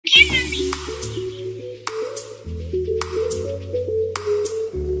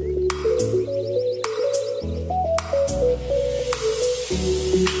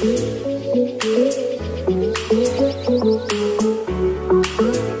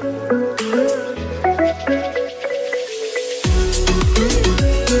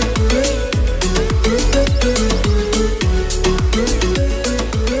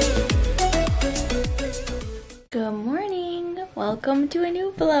Welcome to a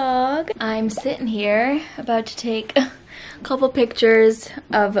new vlog. I'm sitting here about to take a couple pictures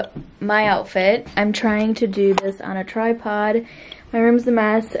of my outfit. I'm trying to do this on a tripod. My room's a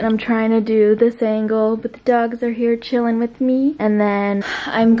mess and I'm trying to do this angle, but the dogs are here chilling with me. And then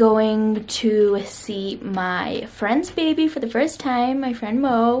I'm going to see my friend's baby for the first time, my friend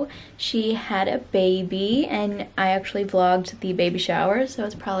Mo. She had a baby and I actually vlogged the baby shower, so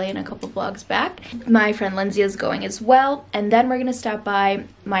it's probably in a couple vlogs back. My friend Lindsay is going as well, and then we're gonna stop by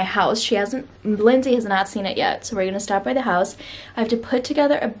my house. Lindsay has not seen it yet, so we're gonna stop by the house. I have to put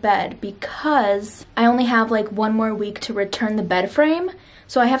together a bed because I only have like one more week to return the bed frame.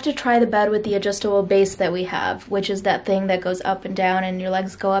 So I have to try the bed with the adjustable base that we have, which is that thing that goes up and down and your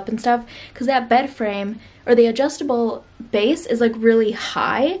legs go up and stuff. Because that bed frame, or the adjustable base, is like really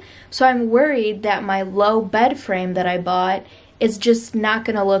high. So I'm worried that my low bed frame that I bought is just not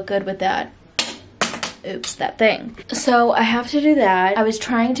gonna look good with that. Oops, that thing. So I have to do that. I was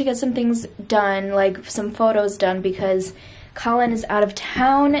trying to get some things done, like some photos done, because Colin is out of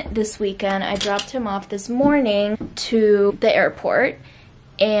town this weekend. I dropped him off this morning to the airport.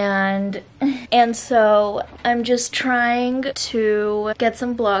 And so I'm just trying to get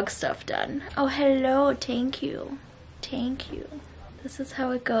some vlog stuff done. Oh, hello, thank you. Thank you. This is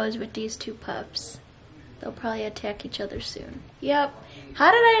how it goes with these two pups. They'll probably attack each other soon. Yep.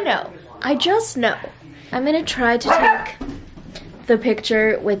 How did I know? I just know. I'm gonna try to take the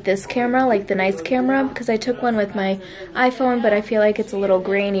picture with this camera, like the nice camera, because I took one with my iPhone, but I feel like it's a little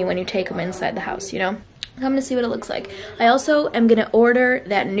grainy when you take them inside the house, you know? I'm gonna see what it looks like. I also am gonna order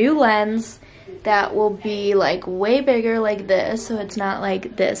that new lens that will be like way bigger like this, so it's not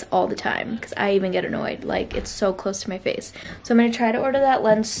like this all the time, because I even get annoyed, like it's so close to my face. So I'm gonna try to order that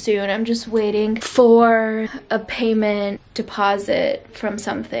lens soon. I'm just waiting for a payment deposit from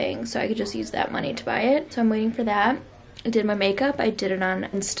something so I could just use that money to buy it. So I'm waiting for that. I did my makeup. I did it on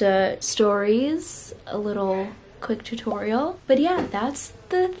Insta stories, a little quick tutorial. But yeah, that's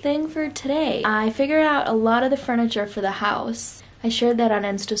the thing for today. I figured out a lot of the furniture for the house. I shared that on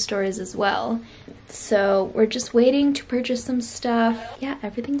Insta stories as well. So we're just waiting to purchase some stuff. Yeah,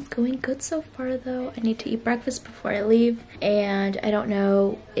 everything's going good so far though. I need to eat breakfast before I leave. And I don't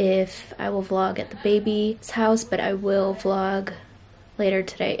know if I will vlog at the baby's house, but I will vlog later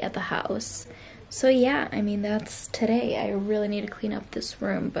today at the house. So yeah, I mean, that's today. I really need to clean up this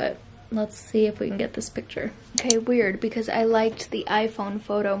room, but let's see if we can get this picture. Okay, weird, because I liked the iPhone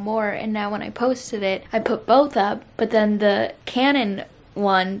photo more, and now when I posted it, I put both up, but then the Canon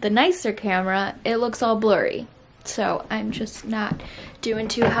one, the nicer camera, it looks all blurry. So I'm just not doing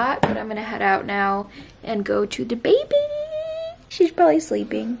too hot, but I'm gonna head out now and go to the baby. She's probably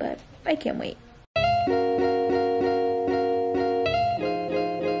sleeping, but I can't wait.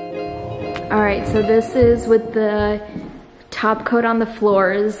 Alright, so this is with the top coat on the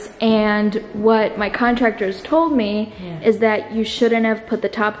floors, and what my contractors told me is that you shouldn't have put the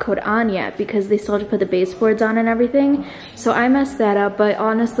top coat on yet because they still have to put the baseboards on and everything. So I messed that up, but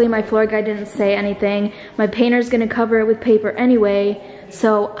honestly my floor guy didn't say anything. My painter's gonna cover it with paper anyway,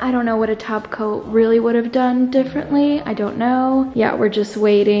 so I don't know what a top coat really would have done differently. I don't know. Yeah, we're just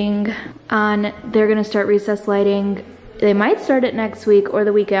waiting on, they're gonna start recessed lighting. They might start it next week or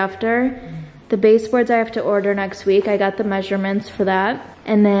the week after. The baseboards I have to order next week. I got the measurements for that.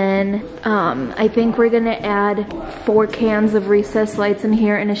 And then I think we're gonna add 4 cans of recessed lights in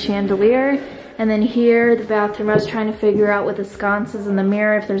here and a chandelier. And then here, the bathroom, I was trying to figure out with the sconces and the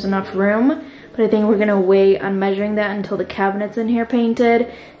mirror if there's enough room. But I think we're gonna wait on measuring that until the cabinets in here painted.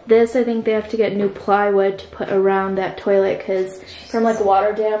 This, I think they have to get new plywood to put around that toilet, because from like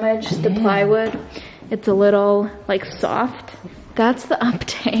water damage, the plywood, it's a little like soft. That's the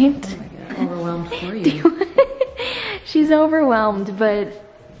update. Overwhelmed for you. She's overwhelmed, but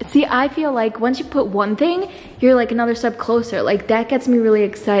see, I feel like once you put one thing, you're like another step closer. Like that gets me really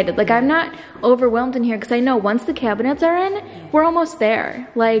excited. Like I'm not overwhelmed in here because I know once the cabinets are in, we're almost there.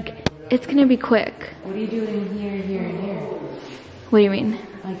 Like it's gonna be quick. What are you doing here, here, and here? What do you mean?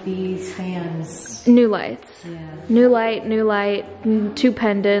 Like these fans. New lights. Yeah. New light, 2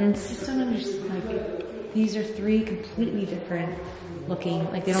 pendants. I just don't understand. Like these are 3 completely different looking,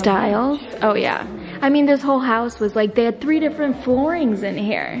 like they don't styles. Oh yeah, I mean, this whole house was like, they had 3 different floorings in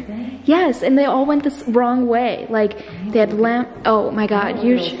here. Yes, and they all went this wrong way. Like, they had oh my God,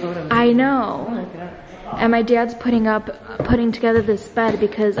 I know. And my dad's putting together this bed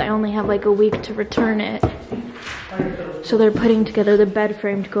because I only have like a week to return it. So they're putting together the bed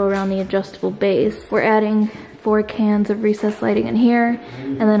frame to go around the adjustable base. We're adding 4 cans of recessed lighting in here,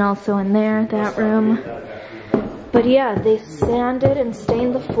 and then also in there, that room. But yeah, they sanded and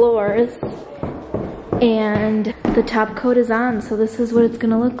stained the floors, and the top coat is on, so this is what it's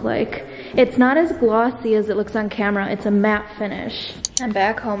gonna look like. It's not as glossy as it looks on camera. It's a matte finish. I'm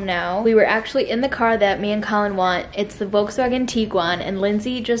back home now. We were actually in the car that me and Colin want. It's the Volkswagen Tiguan, and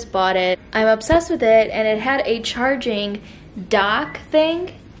Lindsay just bought it. I'm obsessed with it, and it had a charging dock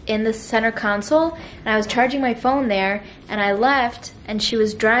thing in the center console, and I was charging my phone there, and I left, and she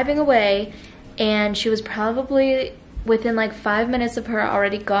was driving away, and she was probably within like 5 minutes of her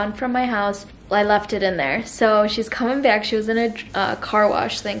already gone from my house. I left it in there. So she's coming back. She was in a car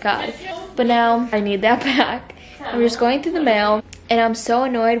wash, thank God. But now I need that back. I'm just going through the mail, and I'm so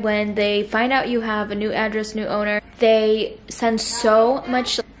annoyed when they find out you have a new address, new owner. They send so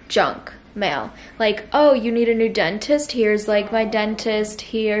much junk mail. Like, oh, you need a new dentist? Here's like my dentist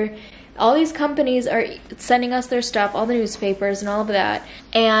here. All these companies are sending us their stuff, all the newspapers and all of that.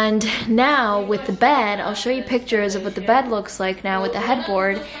 And now with the bed, I'll show you pictures of what the bed looks like now with the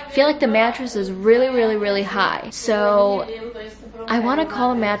headboard. I feel like the mattress is really, really, really high. So I want to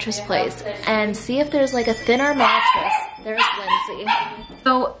call a mattress place and see if there's like a thinner mattress. There's Lindsay.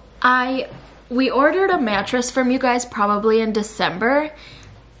 So we ordered a mattress from you guys probably in December,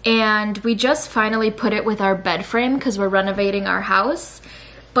 and we just finally put it with our bed frame because we're renovating our house.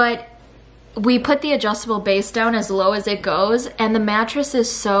 But we put the adjustable base down as low as it goes, and the mattress is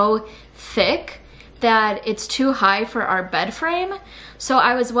so thick that it's too high for our bed frame. So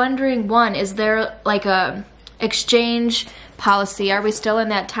I was wondering, one, is there like a exchange policy? Are we still in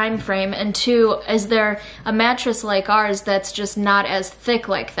that time frame? And 2, is there a mattress like ours that's just not as thick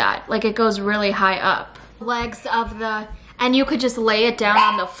like that? Like it goes really high up. Legs of the, and you could just lay it down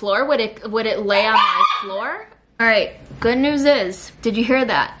on the floor. Would it lay on my floor? All right, good news is, did you hear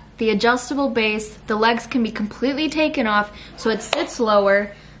that? The adjustable base, the legs can be completely taken off so it sits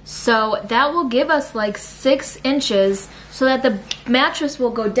lower. So that will give us like 6 inches so that the mattress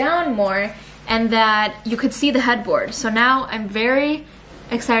will go down more and that you could see the headboard. So now I'm very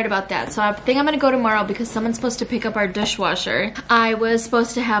excited about that. So I think I'm gonna go tomorrow because someone's supposed to pick up our dishwasher. I was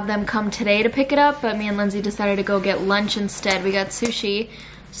supposed to have them come today to pick it up, but me and Lindsay decided to go get lunch instead. We got sushi.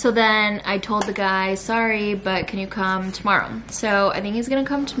 So then I told the guy, sorry, but can you come tomorrow? So I think he's gonna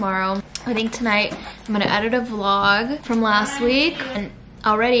come tomorrow. I think tonight I'm gonna edit a vlog from last week, and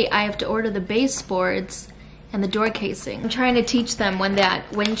already I have to order the baseboards and the door casing. I'm trying to teach them when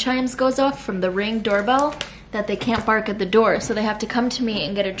that wind chimes goes off from the Ring doorbell that they can't bark at the door, so they have to come to me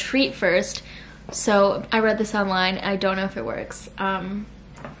and get a treat first. So I read this online, I don't know if it works. So now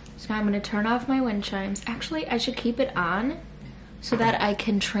I'm gonna turn off my wind chimes. Actually, I should keep it on so that I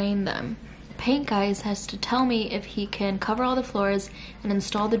can train them. The paint guy has to tell me if he can cover all the floors and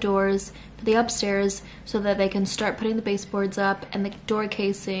install the doors for the upstairs so that they can start putting the baseboards up and the door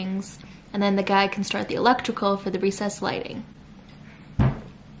casings, and then the guy can start the electrical for the recessed lighting.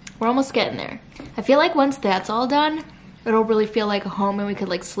 We're almost getting there. I feel like once that's all done, it'll really feel like a home and we could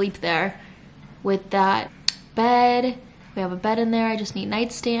like sleep there with that bed. We have a bed in there, I just need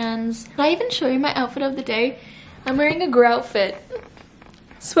nightstands. Can I even show you my outfit of the day? I'm wearing a girl outfit,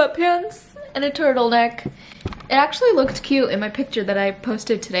 sweatpants and a turtleneck. It actually looked cute in my picture that I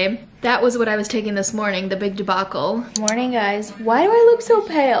posted today. That was what I was taking this morning, the big debacle. Morning guys, why do I look so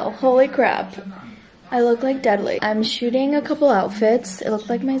pale? Holy crap. I look like deadly. I'm shooting a couple outfits. It looked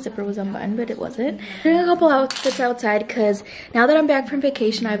like my zipper was unbuttoned, but it wasn't. Shooting a couple outfits outside because now that I'm back from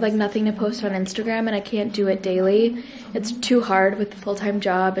vacation, I have like nothing to post on Instagram and I can't do it daily. It's too hard with the full-time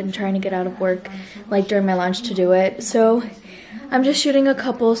job and trying to get out of work like during my lunch to do it. So I'm just shooting a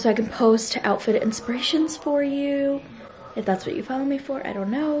couple so I can post outfit inspirations for you. If that's what you follow me for, I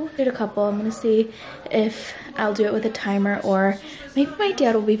don't know. Did a couple. I'm gonna see if I'll do it with a timer, or maybe my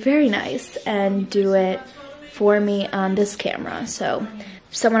dad will be very nice and do it for me on this camera. So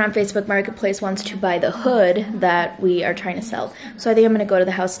someone on Facebook Marketplace wants to buy the hood that we are trying to sell. So I think I'm gonna go to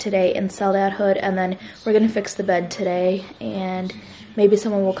the house today and sell that hood, and then we're gonna fix the bed today, and maybe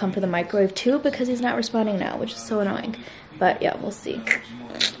someone will come for the microwave too because he's not responding now, which is so annoying. But yeah, we'll see.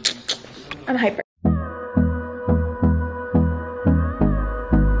 I'm hyper.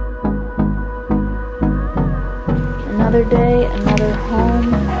 Another day, another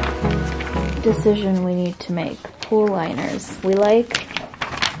home decision we need to make. Pool liners. We like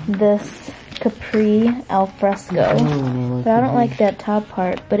this Capri al fresco. But I don't like that top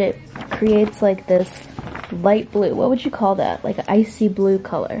part, but it creates like this light blue. What would you call that? Like an icy blue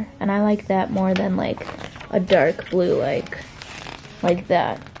color. And I like that more than like a dark blue like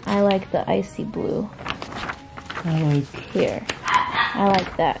that. I like the icy blue. Here. I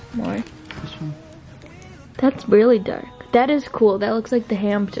like that more. This one. That's really dark. That is cool. That looks like the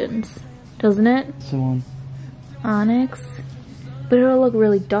Hamptons, doesn't it? It's the one. Onyx. But it'll look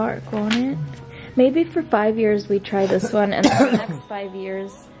really dark, won't it? Maybe for 5 years we try this one, and then the next 5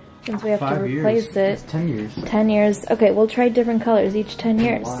 years, since we have to replace it. It's 10 years. 10 years. Okay, we'll try different colors each 10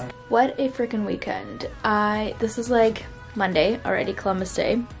 years. What a freaking weekend. This is like Monday already, Columbus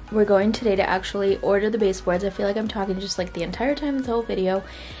Day. We're going today to actually order the baseboards. I feel like I'm talking just like the entire time this whole video.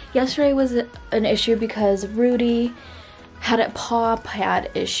 Yesterday was an issue because Rudy had a paw pad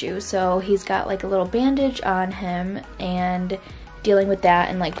issue, so he's got like a little bandage on him and dealing with that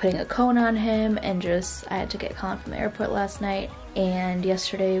and like putting a cone on him, and just I had to get Colin from the airport last night, and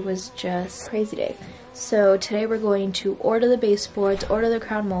yesterday was just crazy day. So today we're going to order the baseboards, order the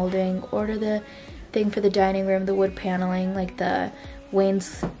crown molding, order the thing for the dining room, the wood paneling, like the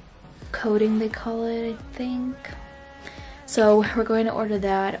wainscoting they call it, I think. So we're going to order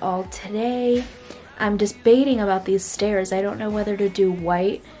that all today. I'm debating about these stairs. I don't know whether to do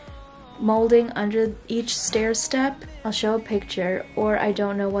white molding under each stair step. I'll show a picture. Or I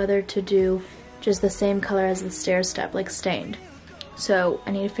don't know whether to do just the same color as the stair step, like stained. So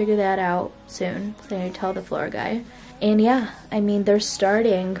I need to figure that out soon. So I need to tell the floor guy. And yeah, I mean, they're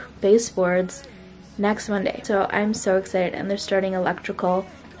starting baseboards next Monday. So I'm so excited. And they're starting electrical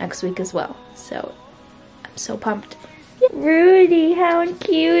next week as well. So I'm so pumped. Rudy, how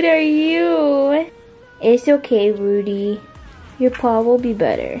cute are you? It's okay, Rudy. Your paw will be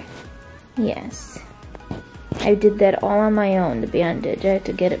better. Yes. I did that all on my own, the bandage. I had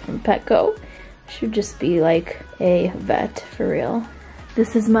to get it from Petco. Should just be like a vet for real.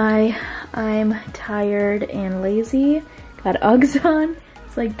 This is my I'm tired and lazy. Got Uggs on.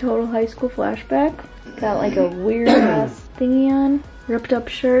 It's like total high school flashback. Got like a weird ass thingy on. Ripped up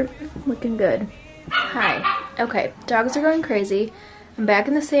shirt. Looking good. Hi. Okay, dogs are going crazy. I'm back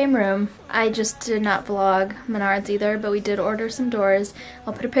in the same room. I just did not vlog Menards either, but we did order some doors.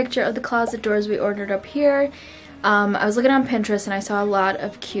 I'll put a picture of the closet doors we ordered up here. I was looking on Pinterest and I saw a lot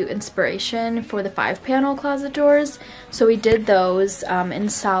of cute inspiration for the 5-panel closet doors. So we did those in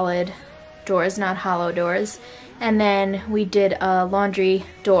solid doors, not hollow doors. And then we did a laundry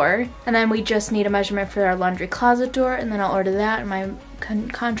door. And then we just need a measurement for our laundry closet door, and then I'll order that, and my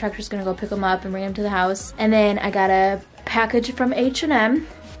contractor's gonna go pick them up and bring them to the house. And then I got a package from H&M,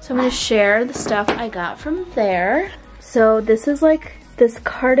 so I'm gonna share the stuff I got from there. So this is like this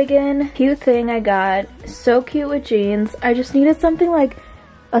cardigan cute thing I got, so cute with jeans. I just needed something like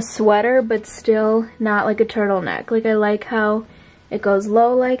a sweater but still not like a turtleneck. Like I like how it goes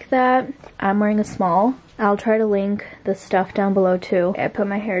low like that. I'm wearing a small. I'll try to link the stuff down below too. I put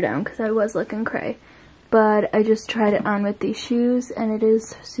my hair down because I was looking cray. But I just tried it on with these shoes and it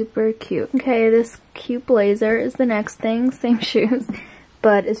is super cute. Okay, this cute blazer is the next thing, same shoes.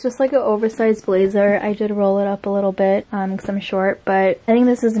 But it's just like an oversized blazer. I did roll it up a little bit because I'm short, but I think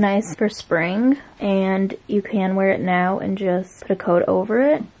this is nice for spring and you can wear it now and just put a coat over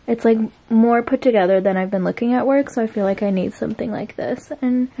it. It's like more put together than I've been looking at work, so I feel like I need something like this.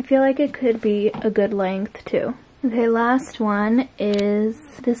 And I feel like it could be a good length too. Okay, last one is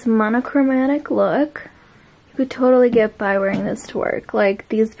this monochromatic look. You could totally get by wearing this to work. Like,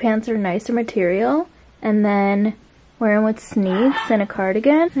 these pants are nicer material, and then wear them with sneaks and a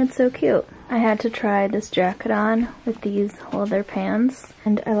cardigan. It's so cute. I had to try this jacket on with these leather pants,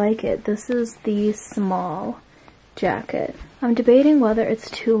 and I like it. This is the small jacket. I'm debating whether it's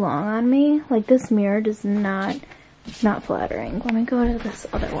too long on me. Like, this mirror does not, it's not flattering. Let me go to this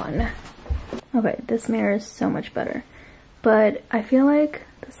other one. Okay, this mirror is so much better. But I feel like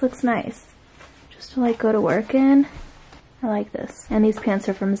this looks nice. Just to like go to work in. I like this. And these pants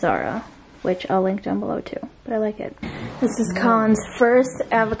are from Zara, which I'll link down below too. But I like it. This is Colin's first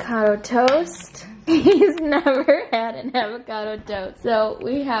avocado toast. He's never had an avocado toast. So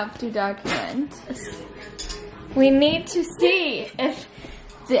we have to document this. We need to see if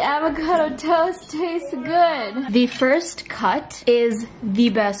the avocado toast tastes good. The first cut is the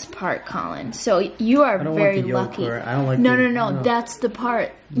best part, Colin. So you are very lucky. I don't like no, that's the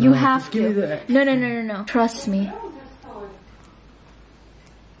part. No, you have to. No. Trust me.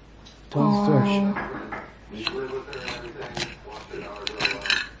 Oh.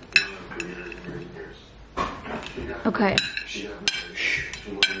 Okay.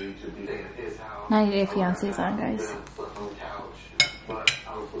 90 Day Fiancé's on, guys.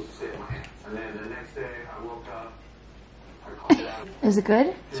 Is it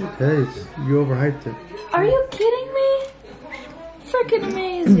good? It's okay. You overhyped it. Are you kidding me? Freaking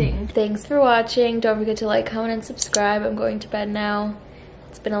amazing. Thanks for watching. Don't forget to like, comment, and subscribe. I'm going to bed now.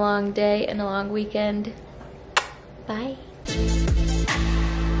 It's been a long day and a long weekend. Bye.